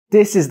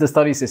This is the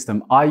study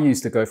system I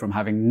used to go from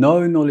having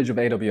no knowledge of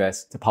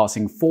AWS to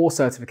passing 4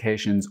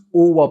 certifications,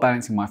 all while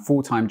balancing my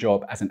full-time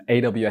job as an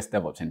AWS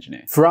DevOps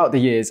engineer. Throughout the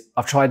years,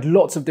 I've tried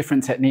lots of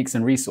different techniques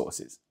and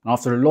resources, and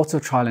after a lot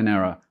of trial and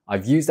error,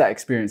 I've used that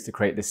experience to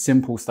create this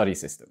simple study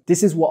system.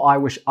 This is what I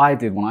wish I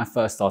did when I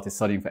first started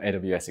studying for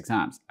AWS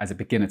exams as a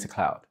beginner to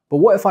cloud. But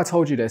what if I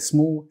told you there's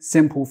small,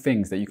 simple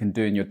things that you can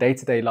do in your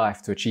day-to-day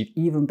life to achieve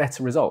even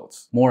better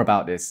results? More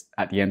about this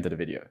at the end of the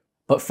video.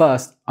 But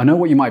first, I know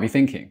what you might be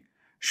thinking.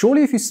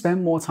 Surely if you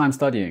spend more time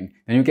studying,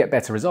 then you'll get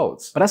better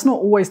results. But that's not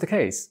always the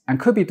case,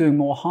 and could be doing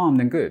more harm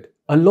than good.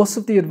 A lot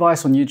of the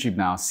advice on YouTube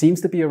now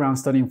seems to be around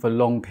studying for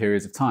long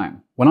periods of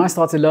time. When I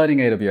started learning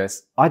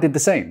AWS, I did the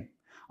same.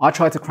 I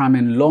tried to cram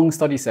in long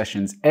study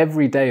sessions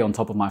every day on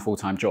top of my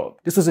full-time job.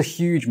 This was a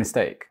huge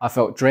mistake. I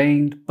felt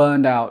drained,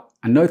 burned out,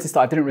 and noticed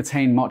that I didn't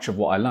retain much of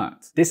what I learned.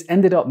 This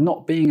ended up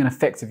not being an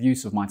effective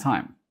use of my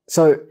time.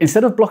 So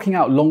instead of blocking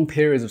out long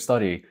periods of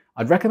study,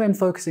 I'd recommend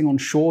focusing on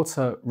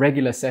shorter,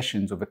 regular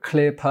sessions with a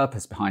clear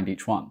purpose behind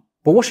each one.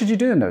 But what should you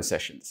do in those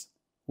sessions?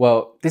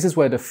 Well, this is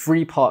where the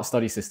 3-part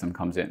study system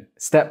comes in.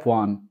 Step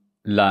 1,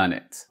 learn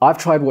it. I've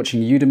tried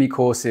watching Udemy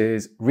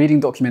courses,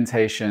 reading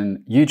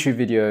documentation, YouTube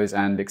videos,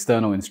 and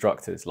external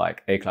instructors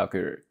like A Cloud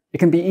Guru. It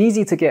can be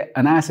easy to get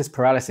analysis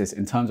paralysis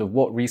in terms of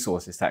what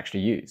resources to actually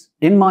use.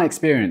 In my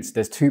experience,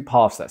 there's 2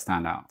 paths that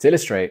stand out. To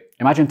illustrate,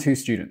 imagine 2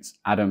 students,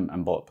 Adam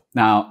and Bob.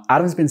 Now,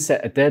 Adam's been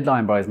set a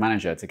deadline by his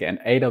manager to get an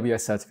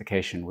AWS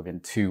certification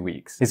within 2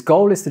 weeks. His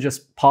goal is to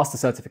just pass the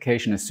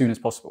certification as soon as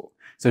possible.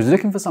 So he's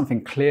looking for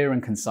something clear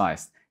and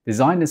concise,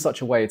 designed in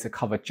such a way to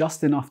cover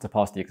just enough to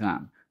pass the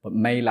exam, but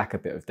may lack a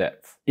bit of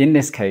depth. In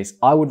this case,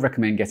 I would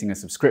recommend getting a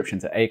subscription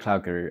to A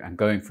Cloud Guru and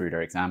going through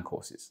their exam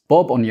courses.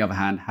 Bob, on the other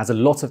hand, has a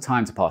lot of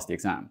time to pass the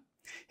exam.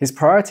 His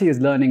priority is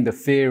learning the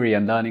theory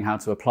and learning how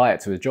to apply it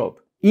to his job,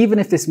 even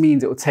if this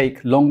means it will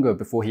take longer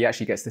before he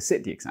actually gets to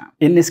sit the exam.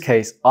 In this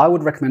case, I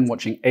would recommend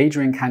watching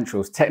Adrian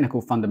Cantrell's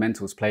Technical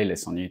Fundamentals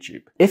playlist on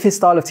YouTube. If his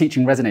style of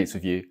teaching resonates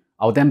with you,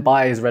 I'll then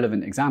buy his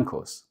relevant exam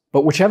course.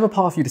 But whichever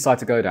path you decide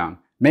to go down,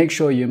 make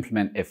sure you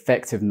implement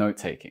effective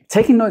note-taking.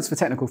 Taking notes for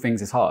technical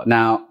things is hard.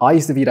 Now, I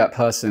used to be that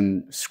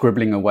person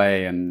scribbling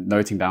away and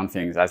noting down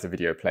things as the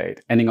video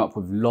played, ending up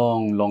with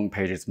long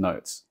pages of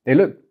notes. They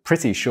looked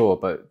pretty, sure,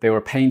 but they were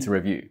a pain to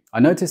review.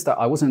 I noticed that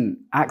I wasn't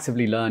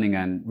actively learning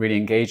and really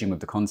engaging with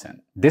the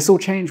content. This all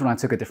changed when I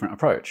took a different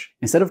approach.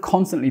 Instead of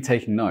constantly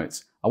taking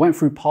notes, I went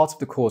through part of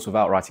the course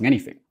without writing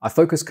anything. I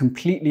focused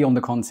completely on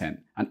the content,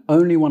 and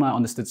only when I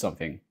understood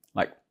something,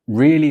 like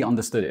really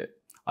understood it,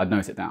 I'd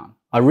note it down.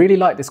 I really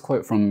like this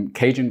quote from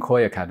Cajun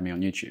Koi Academy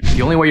on YouTube.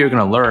 The only way you're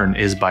going to learn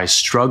is by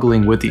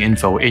struggling with the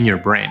info in your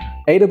brain.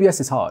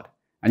 AWS is hard,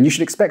 and you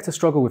should expect to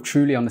struggle with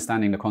truly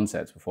understanding the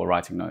concepts before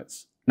writing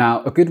notes.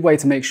 Now, a good way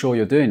to make sure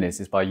you're doing this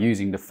is by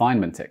using the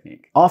Feynman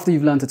technique. After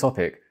you've learned a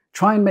topic,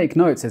 try and make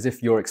notes as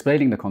if you're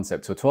explaining the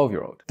concept to a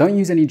 12-year-old. Don't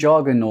use any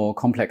jargon or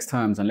complex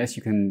terms unless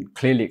you can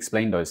clearly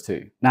explain those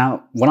too.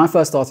 Now, when I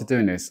first started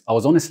doing this, I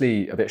was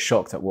honestly a bit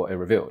shocked at what it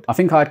revealed. I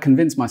think I had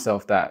convinced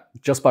myself that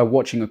just by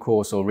watching a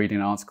course or reading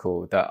an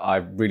article that I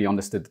really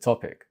understood the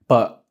topic.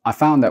 But I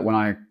found that when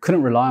I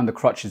couldn't rely on the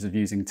crutches of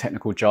using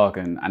technical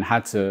jargon and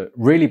had to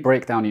really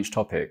break down each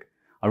topic,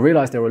 I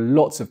realized there were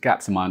lots of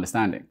gaps in my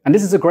understanding. And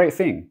this is a great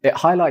thing. It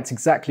highlights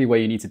exactly where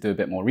you need to do a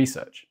bit more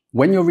research.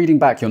 When you're reading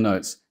back your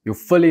notes, you'll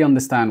fully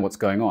understand what's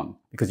going on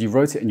because you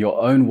wrote it in your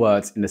own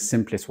words in the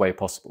simplest way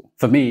possible.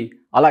 For me,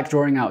 I like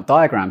drawing out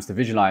diagrams to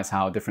visualize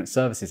how different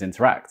services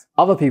interact.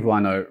 Other people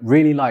I know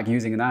really like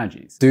using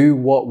analogies. Do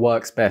what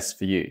works best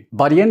for you.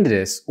 By the end of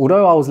this,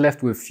 although I was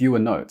left with fewer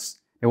notes,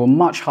 they were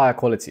much higher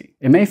quality.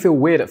 It may feel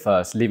weird at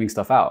first leaving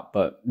stuff out,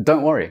 but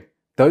don't worry.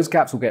 Those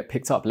gaps will get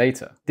picked up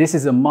later. This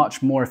is a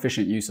much more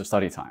efficient use of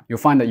study time. You'll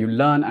find that you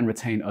learn and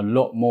retain a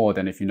lot more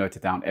than if you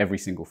noted down every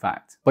single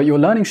fact. But your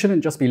learning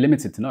shouldn't just be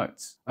limited to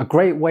notes. A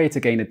great way to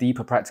gain a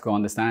deeper practical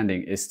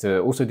understanding is to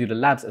also do the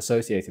labs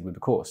associated with the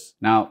course.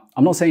 Now,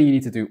 I'm not saying you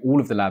need to do all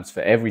of the labs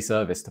for every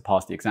service to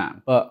pass the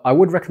exam, but I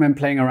would recommend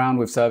playing around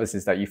with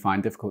services that you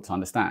find difficult to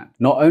understand.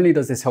 Not only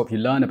does this help you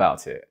learn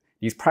about it,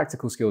 these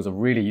practical skills are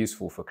really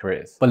useful for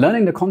careers. But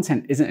learning the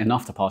content isn't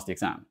enough to pass the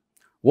exam.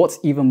 What's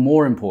even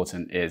more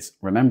important is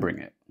remembering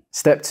it.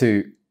 Step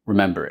 2,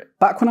 remember it.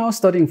 Back when I was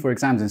studying for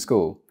exams in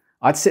school,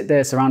 I'd sit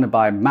there surrounded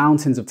by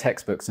mountains of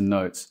textbooks and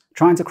notes,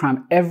 trying to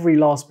cram every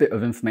last bit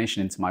of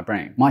information into my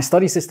brain. My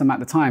study system at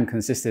the time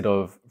consisted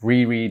of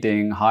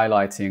rereading,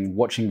 highlighting,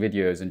 watching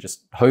videos, and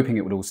just hoping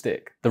it would all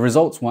stick. The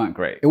results weren't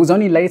great. It was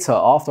only later,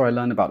 after I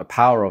learned about the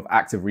power of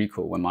active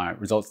recall, when my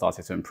results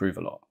started to improve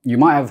a lot. You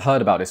might have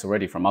heard about this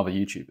already from other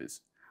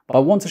YouTubers. But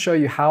I want to show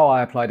you how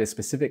I apply this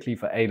specifically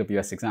for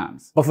AWS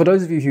exams. But for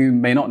those of you who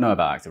may not know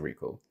about active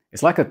recall,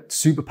 it's like a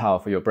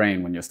superpower for your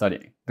brain when you're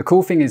studying. The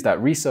cool thing is that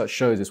research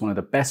shows it's one of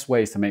the best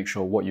ways to make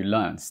sure what you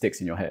learn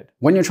sticks in your head.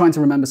 When you're trying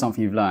to remember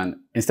something you've learned,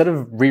 instead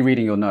of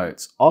rereading your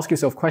notes, ask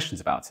yourself questions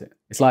about it.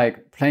 It's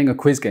like playing a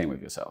quiz game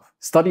with yourself.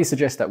 Studies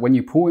suggest that when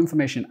you pull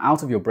information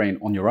out of your brain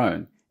on your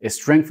own, It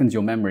strengthens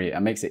your memory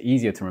and makes it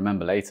easier to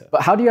remember later.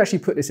 But how do you actually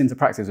put this into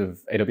practice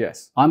with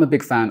AWS? I'm a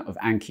big fan of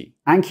Anki.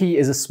 Anki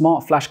is a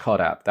smart flashcard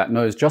app that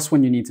knows just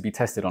when you need to be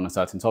tested on a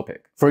certain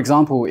topic. For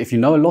example, if you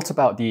know a lot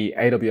about the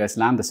AWS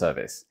Lambda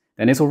service,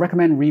 then it will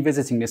recommend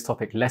revisiting this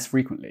topic less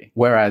frequently.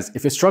 Whereas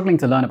if you're struggling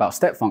to learn about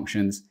step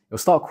functions, it'll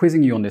start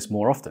quizzing you on this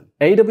more often.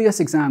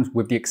 AWS exams,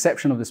 with the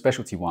exception of the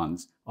specialty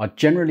ones, are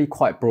generally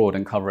quite broad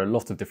and cover a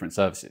lot of different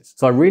services.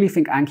 So I really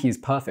think Anki is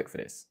perfect for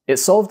this. It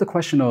solves the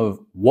question of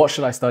what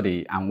should I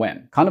study and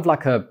when, kind of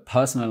like a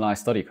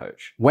personalized study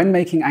coach. When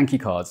making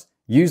Anki cards,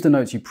 use the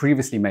notes you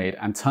previously made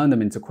and turn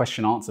them into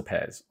question-answer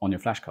pairs on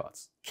your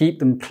flashcards. Keep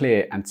them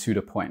clear and to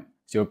the point,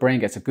 so your brain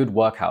gets a good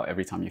workout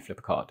every time you flip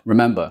a card.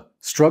 Remember,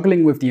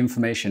 struggling with the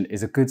information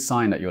is a good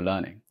sign that you're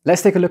learning.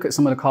 Let's take a look at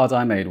some of the cards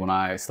I made when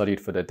I studied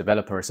for the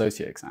Developer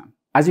Associate exam.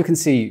 As you can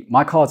see,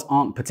 my cards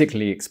aren't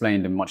particularly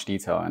explained in much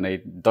detail and they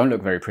don't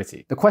look very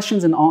pretty. The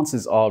questions and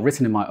answers are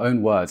written in my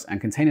own words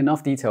and contain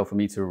enough detail for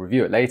me to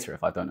review it later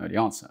if I don't know the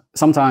answer.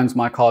 Sometimes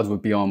my cards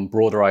would be on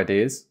broader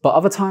ideas, but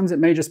other times it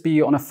may just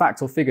be on a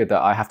fact or figure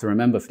that I have to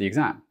remember for the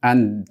exam.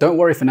 And don't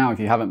worry for now if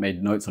you haven't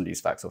made notes on these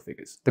facts or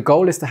figures. The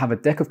goal is to have a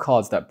deck of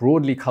cards that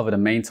broadly cover the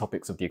main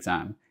topics of the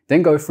exam,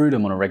 then go through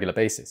them on a regular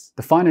basis.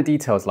 The finer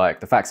details like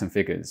the facts and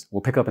figures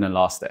we'll pick up in the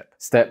last step.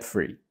 Step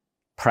 3.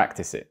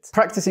 Practice it.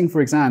 Practicing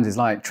for exams is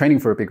like training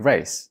for a big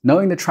race.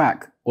 Knowing the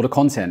track or the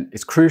content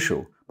is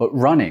crucial, but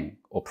running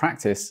or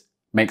practice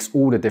makes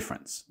all the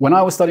difference. When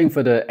I was studying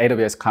for the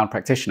AWS Cloud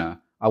Practitioner,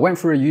 I went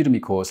through a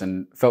Udemy course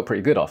and felt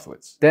pretty good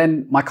afterwards.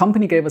 Then my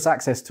company gave us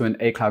access to an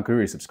A Cloud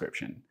Guru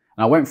subscription,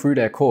 and I went through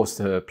their course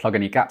to plug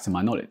any gaps in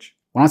my knowledge.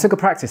 When I took a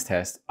practice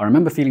test, I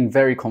remember feeling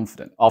very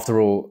confident. After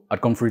all,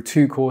 I'd gone through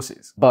 2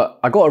 courses. But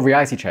I got a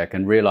reality check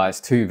and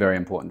realized 2 very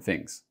important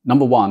things.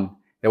 Number 1,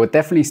 there were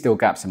definitely still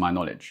gaps in my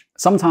knowledge.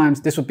 Sometimes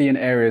this would be in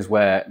areas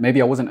where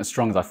maybe I wasn't as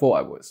strong as I thought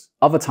I was.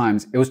 Other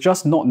times, it was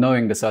just not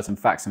knowing the certain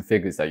facts and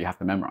figures that you have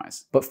to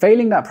memorize. But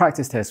failing that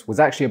practice test was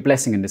actually a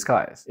blessing in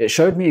disguise. It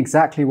showed me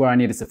exactly where I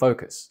needed to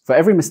focus. For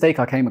every mistake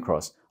I came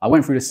across, I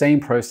went through the same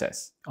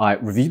process. I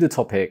reviewed the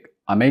topic,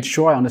 I made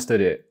sure I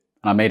understood it,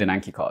 and I made an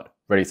Anki card,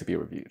 ready to be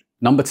reviewed.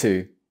 Number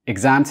 2,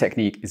 exam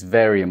technique is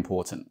very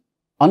important.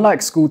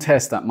 Unlike school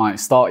tests that might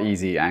start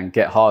easy and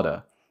get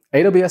harder,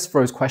 AWS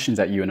throws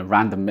questions at you in a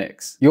random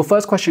mix. Your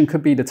first question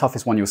could be the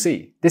toughest one you'll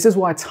see. This is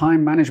why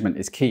time management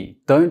is key.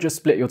 Don't just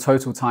split your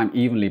total time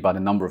evenly by the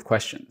number of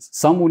questions.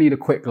 Some will need a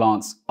quick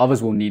glance,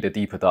 others will need a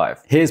deeper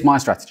dive. Here's my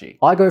strategy.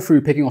 I go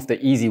through picking off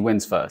the easy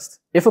wins first.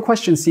 If a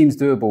question seems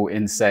doable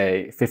in,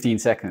 say, 15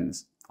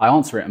 seconds, I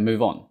answer it and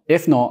move on.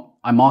 If not,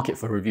 I mark it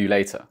for review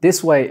later.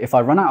 This way, if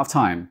I run out of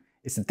time,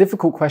 it's the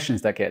difficult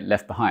questions that get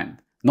left behind,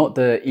 not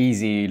the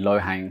easy,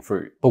 low-hanging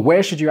fruit. But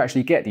where should you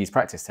actually get these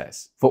practice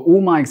tests? For all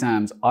my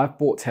exams, I've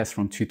bought tests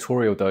from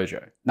Tutorial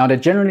Dojo. Now, they're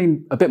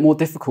generally a bit more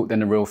difficult than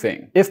the real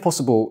thing. If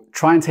possible,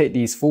 try and take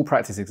these full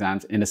practice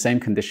exams in the same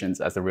conditions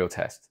as the real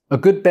test. A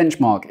good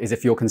benchmark is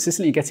if you're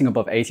consistently getting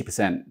above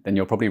 80%, then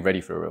you're probably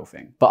ready for a real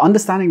thing. But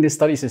understanding this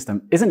study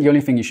system isn't the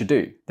only thing you should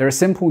do. There are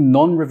simple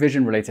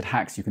non-revision related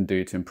hacks you can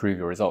do to improve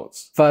your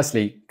results.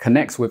 Firstly,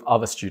 connect with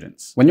other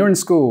students. When you're in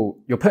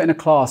school, you're put in a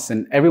class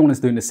and everyone is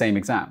doing the same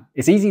exam.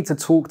 It's easy to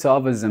talk to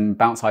others and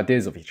bounce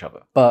ideas off each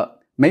other. But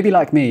maybe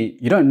like me,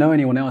 you don't know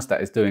anyone else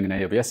that is doing an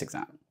AWS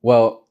exam.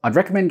 Well, I'd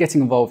recommend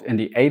getting involved in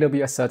the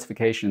AWS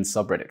certification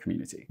subreddit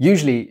community.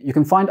 Usually, you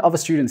can find other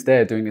students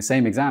there doing the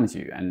same exam as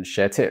you and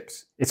share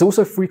tips. It's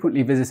also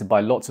frequently visited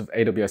by lots of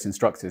AWS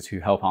instructors who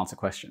help answer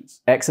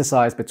questions.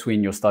 Exercise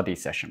between your study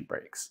session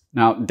breaks.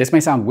 Now, this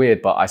may sound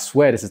weird, but I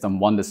swear this has done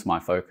wonders for my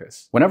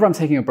focus. Whenever I'm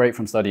taking a break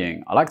from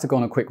studying, I like to go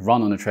on a quick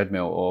run on a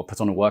treadmill or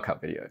put on a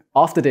workout video.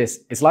 After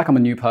this, it's like I'm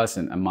a new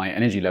person and my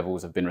energy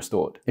levels have been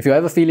restored. If you're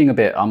ever feeling a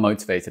bit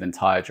unmotivated and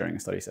tired during a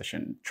study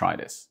session, try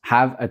this.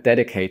 Have a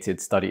dedicated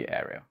study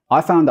area.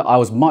 I found that I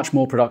was much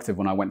more productive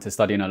when I went to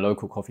study in a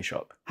local coffee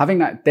shop. Having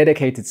that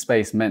dedicated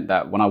space meant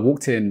that when I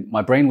walked in,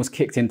 my brain was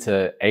kicked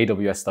into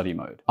AWS study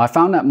mode. I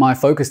found that my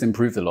focus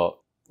improved a lot.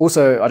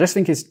 Also, I just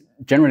think it's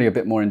generally a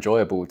bit more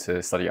enjoyable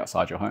to study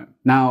outside your home.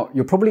 Now,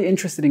 you're probably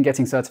interested in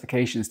getting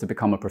certifications to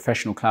become a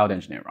professional cloud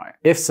engineer, right?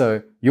 If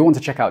so, you'll want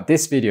to check out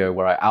this video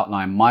where I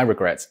outline my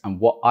regrets and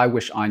what I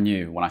wish I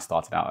knew when I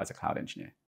started out as a cloud engineer.